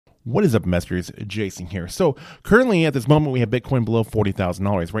What is up, investors? Jason here. So currently at this moment, we have Bitcoin below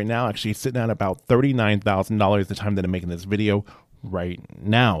 $40,000. Right now, actually sitting at about $39,000 the time that I'm making this video right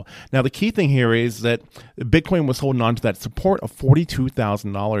now. Now, the key thing here is that Bitcoin was holding on to that support of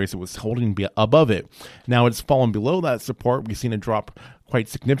 $42,000. It was holding above it. Now it's fallen below that support. We've seen it drop quite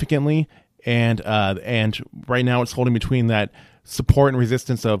significantly. And right now it's holding between that support and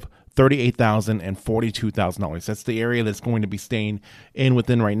resistance of $38,000 and $42,000. That's the area that's going to be staying in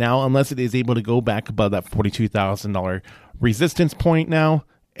within right now, unless it is able to go back above that $42,000 resistance point now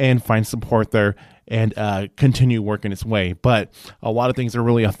and find support there and continue working its way. But a lot of things are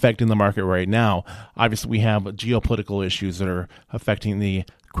really affecting the market right now. Obviously, we have geopolitical issues that are affecting the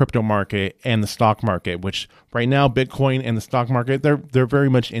crypto market and the stock market, which right now Bitcoin and the stock market, they're very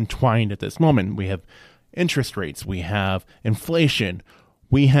much entwined at this moment. We have interest rates, we have inflation,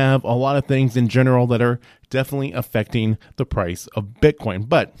 we have a lot of things in general that are definitely affecting the price of Bitcoin.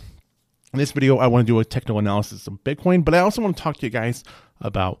 But in this video, I want to do a technical analysis of Bitcoin, but I also want to talk to you guys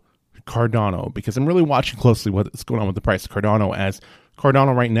about Cardano, because I'm really watching closely what's going on with the price of Cardano, as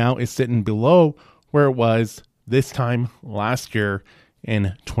Cardano right now is sitting below where it was this time last year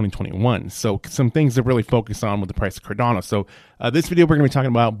in 2021. So some things to really focus on with the price of Cardano. So this video, we're going to be talking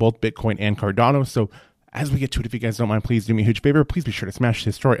about both Bitcoin and Cardano. So as we get to it, if you guys don't mind, please do me a huge favor. Please be sure to smash,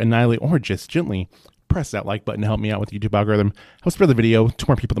 destroy, annihilate, or just gently press that like button to help me out with the YouTube algorithm. Help spread the video to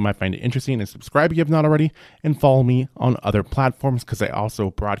more people that might find it interesting, and subscribe if you have not already, and follow me on other platforms, because I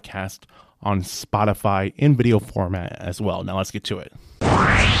also broadcast on Spotify in video format as well. Now let's get to it.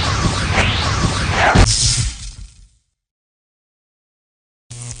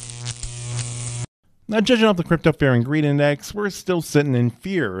 Now, judging off the crypto fear and greed index, we're still sitting in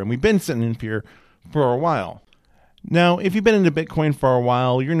fear, and we've been sitting in fear for a while. Now, if you've been into Bitcoin for a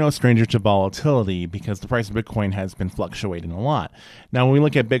while, you're no stranger to volatility, because the price of Bitcoin has been fluctuating a lot. Now, when we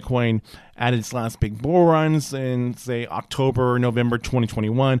look at Bitcoin at its last big bull runs in, say, October, November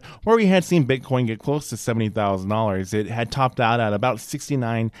 2021, where we had seen Bitcoin get close to $70,000, it had topped out at about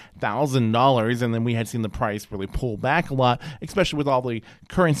 $69,000, and then we had seen the price really pull back a lot, especially with all the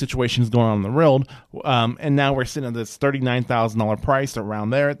current situations going on in the world. And now we're sitting at this $39,000 price around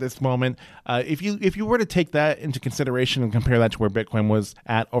there at this moment. If you were to take that into consideration and compare that to where Bitcoin was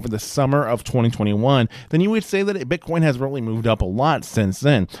at over the summer of 2021, then you would say that Bitcoin has really moved up a lot since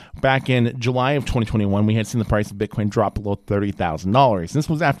then. Back in July of 2021, we had seen the price of Bitcoin drop below $30,000. This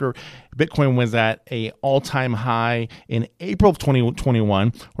was after Bitcoin was at an all-time high in April of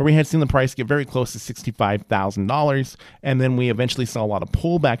 2021, where we had seen the price get very close to $65,000, and then we eventually saw a lot of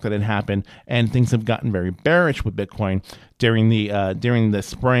pullback that had happened, and things have gotten very bearish with Bitcoin during the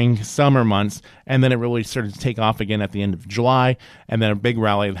spring, summer months, and then it really started to take off again at the end of July, and then a big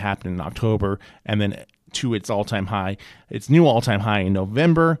rally that happened in October, and then to its all-time high, its new all-time high in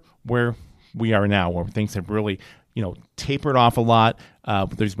November, where we are now, where things have really, tapered off a lot.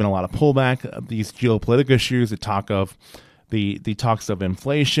 There's been a lot of pullback. These geopolitical issues, the talks of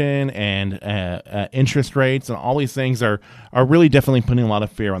inflation and interest rates, and all these things are really definitely putting a lot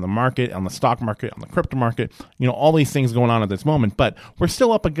of fear on the market, on the stock market, on the crypto market. All these things going on at this moment. But we're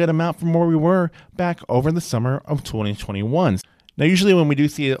still up a good amount from where we were back over the summer of 2021. Now, usually when we do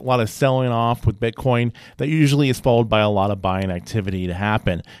see a lot of selling off with Bitcoin, that usually is followed by a lot of buying activity to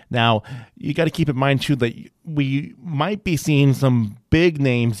happen. Now, you got to keep in mind, too, that we might be seeing some big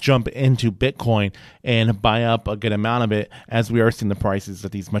names jump into Bitcoin and buy up a good amount of it, as we are seeing the prices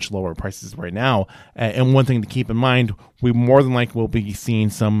at these much lower prices right now. And one thing to keep in mind, we more than likely will be seeing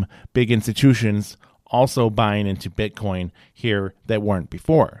some big institutions also buying into Bitcoin here that weren't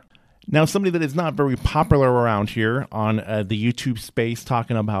before. Now, somebody that is not very popular around here on the YouTube space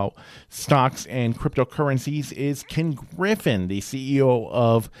talking about stocks and cryptocurrencies is Ken Griffin, the CEO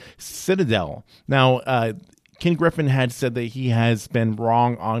of Citadel. Now, Ken Griffin had said that he has been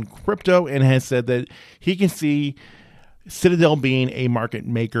wrong on crypto and has said that he can see Citadel being a market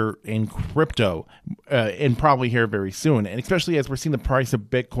maker in crypto and probably here very soon. And especially as we're seeing the price of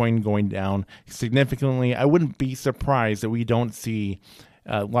Bitcoin going down significantly, I wouldn't be surprised that we don't see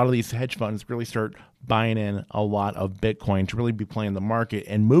a lot of these hedge funds really start buying in a lot of Bitcoin to really be playing the market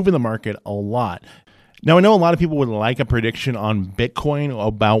and moving the market a lot. Now, I know a lot of people would like a prediction on Bitcoin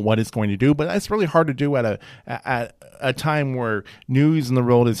about what it's going to do, but that's really hard to do at a time where news in the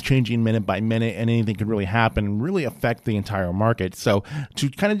world is changing minute by minute, and anything could really happen and really affect the entire market. So to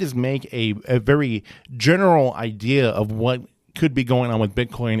kind of just make a very general idea of what could be going on with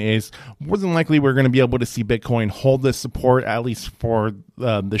Bitcoin is more than likely we're going to be able to see Bitcoin hold this support, at least for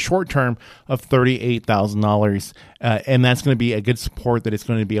the short term, of $38,000. And that's going to be a good support that it's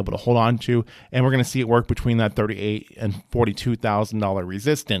going to be able to hold on to. And we're going to see it work between that $38,000 and $42,000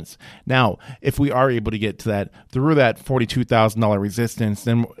 resistance. Now, if we are able to get to that through that $42,000 resistance,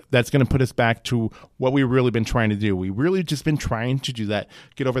 then that's going to put us back to what we've really been trying to do. We really just been trying to do that,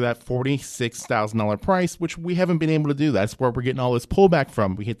 get over that $46,000 price, which we haven't been able to do. That's where we're getting all this pullback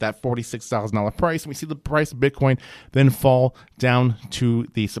from. We hit that $46,000 price, and we see the price of Bitcoin then fall down to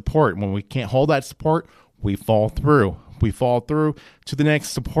the support. When we can't hold that support, we fall through. We fall through to the next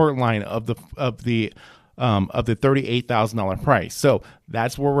support line of the $38,000 price. So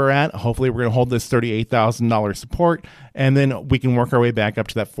that's where we're at. Hopefully we're going to hold this $38,000 support, and then we can work our way back up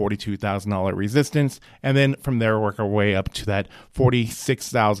to that $42,000 resistance. And then from there, work our way up to that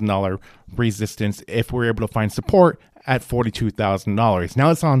 $46,000 resistance if we're able to find support at $42,000. Now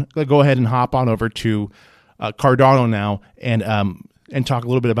let's go ahead and hop on over to Cardano now and talk a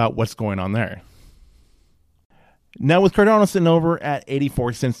little bit about what's going on there. Now, with Cardano sitting over at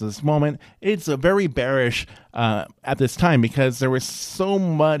 84 cents at this moment, it's a very bearish at this time because there was so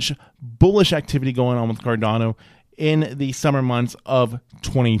much bullish activity going on with Cardano in the summer months of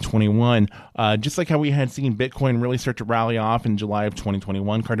 2021. Just like how we had seen Bitcoin really start to rally off in July of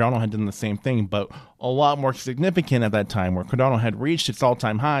 2021, Cardano had done the same thing, but a lot more significant at that time, where Cardano had reached its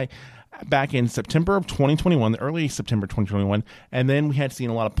all-time high back in September of 2021, early September 2021, and then we had seen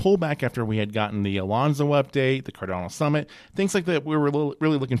a lot of pullback after we had gotten the Alonzo update, the Cardano Summit, things like that we were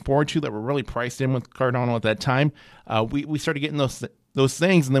really looking forward to, that were really priced in with Cardano at that time. We started getting those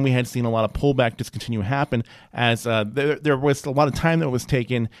things, and then we had seen a lot of pullback just continue to happen as there was a lot of time that was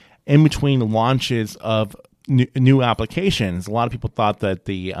taken in between launches of new applications. A lot of people thought that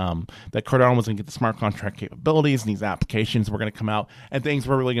that Cardano was going to get the smart contract capabilities, and these applications were going to come out, and things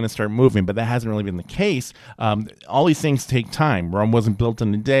were really going to start moving. But that hasn't really been the case. All these things take time. Rome wasn't built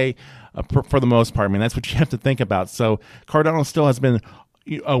in a day, for the most part. I mean, that's what you have to think about. So Cardano still has been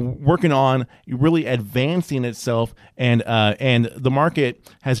working on really advancing itself, and the market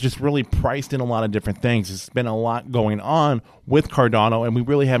has just really priced in a lot of different things. There's been a lot going on with Cardano, and we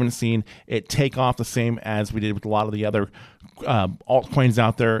really haven't seen it take off the same as we did with a lot of the other altcoins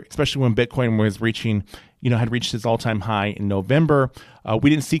out there, especially when Bitcoin was had reached its all-time high in November. We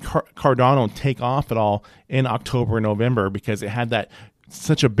didn't see Cardano take off at all in October and November because it had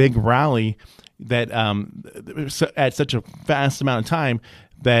such a big rally that at such a fast amount of time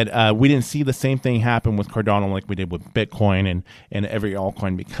that we didn't see the same thing happen with Cardano like we did with Bitcoin and every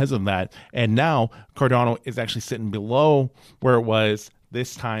altcoin because of that. And now Cardano is actually sitting below where it was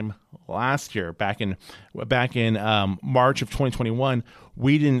this time last year. Back in March of 2021,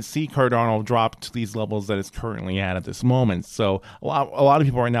 we didn't see Cardano drop to these levels that it's currently at this moment. So a lot of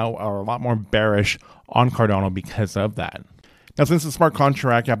people right now are a lot more bearish on Cardano because of that. Now, since the smart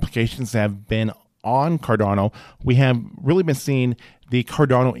contract applications have been on Cardano, we have really been seeing the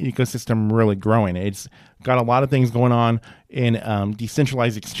Cardano ecosystem really growing. It's got a lot of things going on in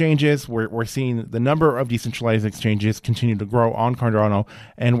decentralized exchanges. We're seeing the number of decentralized exchanges continue to grow on Cardano,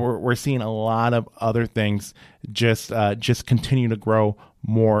 and we're seeing a lot of other things just continue to grow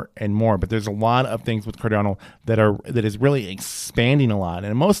more and more. But there's a lot of things with Cardano that is really expanding a lot,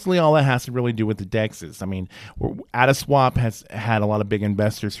 and mostly all that has to really do with the DEXs. I mean, AdaSwap has had a lot of big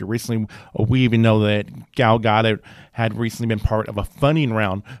investors here recently. We even know that Gal Goddard had recently been part of a funding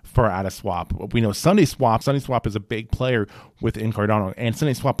round for AdaSwap. We know SundaeSwap is a big player within Cardano, and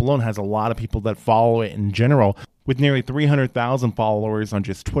SundaeSwap alone has a lot of people that follow it in general, with nearly 300,000 followers on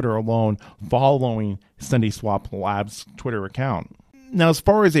just Twitter alone following SundaeSwap Labs' Twitter account. Now, as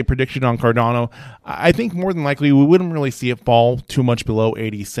far as a prediction on Cardano, I think more than likely we wouldn't really see it fall too much below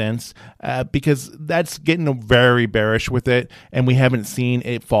 80 cents because that's getting very bearish with it, and we haven't seen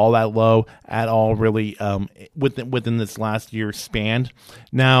it fall that low at all really within this last year's span.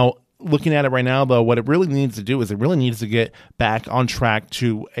 Now, looking at it right now, though, what it really needs to do is it really needs to get back on track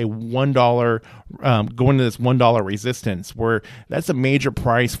to a $1, going to this $1 resistance, where that's a major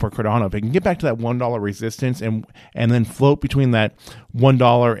price for Cardano. If it can get back to that $1 resistance and then float between that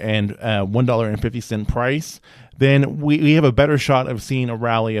 $1 and $1.50 price, then we have a better shot of seeing a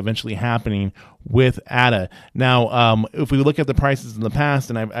rally eventually happening with ADA. Now, if we look at the prices in the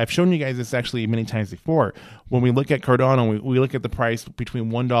past, and I've shown you guys this actually many times before, when we look at Cardano, we look at the price between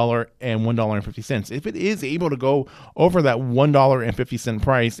 $1 and $1.50. If it is able to go over that $1.50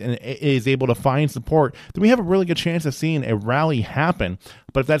 price and it is able to find support, then we have a really good chance of seeing a rally happen.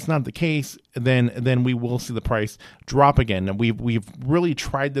 But if that's not the case, then we will see the price drop again. And we've really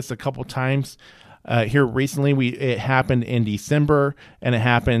tried this a couple times here recently. It happened in December and it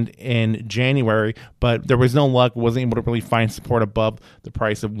happened in January, but there was no luck. Wasn't able to really find support above the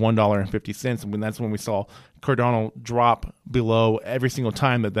price of $1.50, and that's when we saw Cardano drop below every single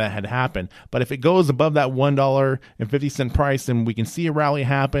time that had happened. But if it goes above that $1.50 price, then we can see a rally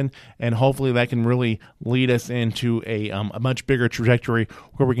happen, and hopefully that can really lead us into a much bigger trajectory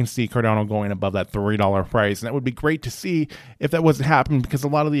where we can see Cardano going above that $3 price. And that would be great to see if that was to happen, because a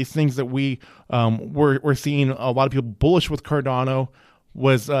lot of these things that we're seeing a lot of people bullish with Cardano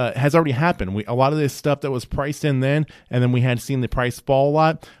has already happened. A lot of this stuff that was priced in then, and then we had seen the price fall a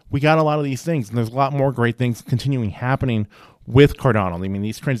lot. We got a lot of these things, and there's a lot more great things continuing happening with Cardano. I mean,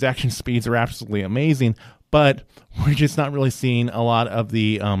 these transaction speeds are absolutely amazing, but we're just not really seeing a lot of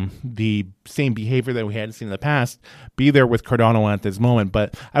the same behavior that we had seen in the past be there with Cardano at this moment.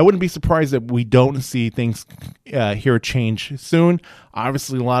 But I wouldn't be surprised that we don't see things here change soon.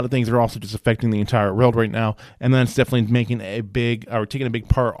 Obviously, a lot of things are also just affecting the entire world right now, and that's definitely taking a big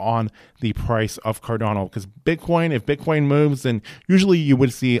part on the price of Cardano. Because if Bitcoin moves, then usually you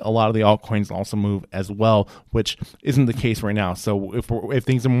would see a lot of the altcoins also move as well, which isn't the case right now. So if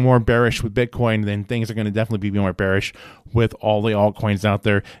things are more bearish with Bitcoin, then things are going to definitely be more bearish with all the altcoins out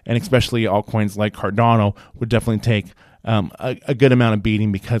there, and especially altcoins like Cardano would definitely take a good amount of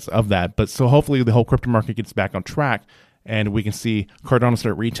beating because of that. But so hopefully the whole crypto market gets back on track, and we can see Cardano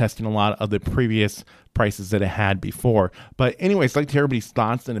start retesting a lot of the previous prices that it had before. But anyways, I'd like to hear everybody's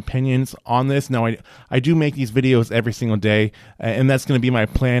thoughts and opinions on this. Now, I do make these videos every single day, and that's going to be my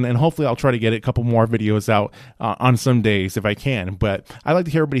plan, and hopefully I'll try to get a couple more videos out on some days if I can. But I'd like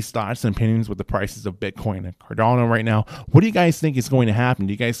to hear everybody's thoughts and opinions with the prices of Bitcoin and Cardano right now. What do you guys think is going to happen?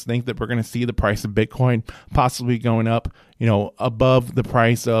 Do you guys think that we're going to see the price of Bitcoin possibly going up, above the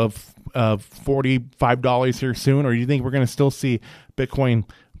price of $45 here soon? Or do you think we're going to still see Bitcoin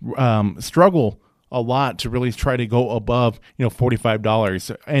struggle a lot to really try to go above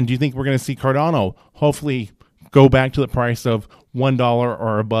 $45? And do you think we're going to see Cardano hopefully go back to the price of $1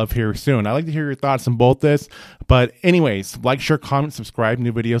 or above here soon? I'd like to hear your thoughts on both this. But anyways, like, share, comment, subscribe.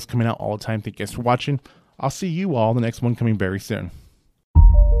 New videos coming out all the time. Thank you guys for watching. I'll see you all in the next one coming very soon.